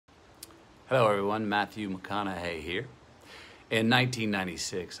Hello everyone, Matthew McConaughey here. In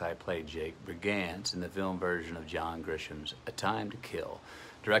 1996, I played Jake Brigance in the film version of John Grisham's A Time to Kill,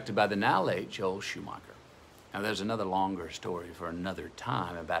 directed by the now late Joel Schumacher. Now there's another longer story for another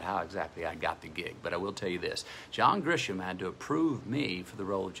time about how exactly I got the gig, but I will tell you this. John Grisham had to approve me for the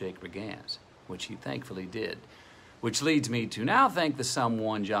role of Jake Brigance, which he thankfully did. Which leads me to now thank the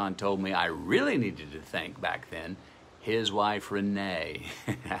someone John told me I really needed to thank back then, his wife, Renee.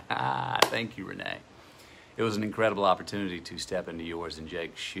 Thank you, Renee. It was an incredible opportunity to step into yours and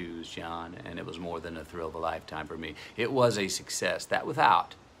Jake's shoes, John, and it was more than a thrill of a lifetime for me. It was a success that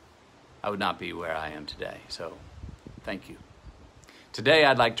without, I would not be where I am today. So, thank you. Today,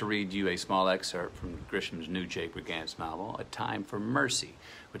 I'd like to read you a small excerpt from Grisham's new Jake Brigance novel, A Time for Mercy,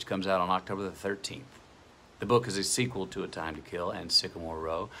 which comes out on October the 13th. The book is a sequel to A Time to Kill and Sycamore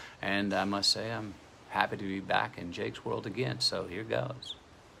Row, and I must say I'm happy to be back in Jake's world again, so here goes.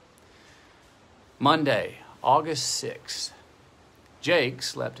 Monday, August 6th. Jake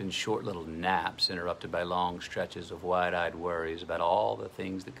slept in short little naps, interrupted by long stretches of wide-eyed worries about all the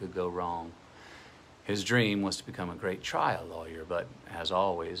things that could go wrong. His dream was to become a great trial lawyer, but as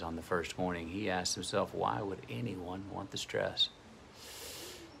always, on the first morning, he asked himself, why would anyone want the stress?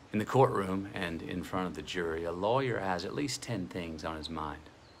 In the courtroom and in front of the jury, a lawyer has at least 10 things on his mind,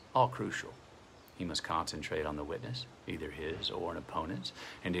 all crucial. He must concentrate on the witness, either his or an opponent's,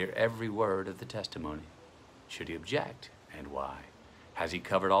 and hear every word of the testimony. Should he object, and why? Has he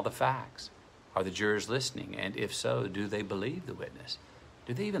covered all the facts? Are the jurors listening, and if so, do they believe the witness?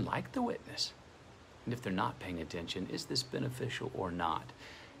 Do they even like the witness? And if they're not paying attention, is this beneficial or not?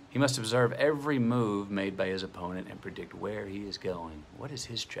 He must observe every move made by his opponent and predict where he is going. What is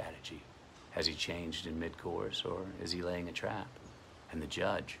his strategy? Has he changed in mid-course, or is he laying a trap? And the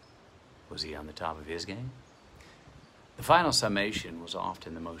judge? Was he on the top of his game? The final summation was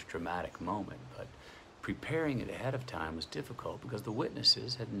often the most dramatic moment, but preparing it ahead of time was difficult because the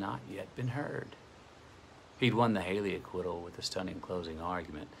witnesses had not yet been heard. He'd won the Haley acquittal with a stunning closing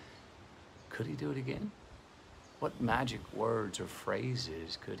argument. Could he do it again? What magic words or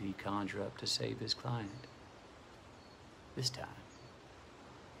phrases could he conjure up to save his client? This time.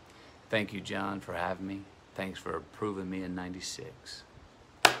 Thank you, John, for having me. Thanks for approving me in '96.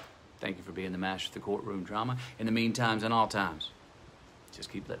 Thank you for being the master of the courtroom drama in the meantime and all times.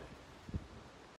 Just keep living.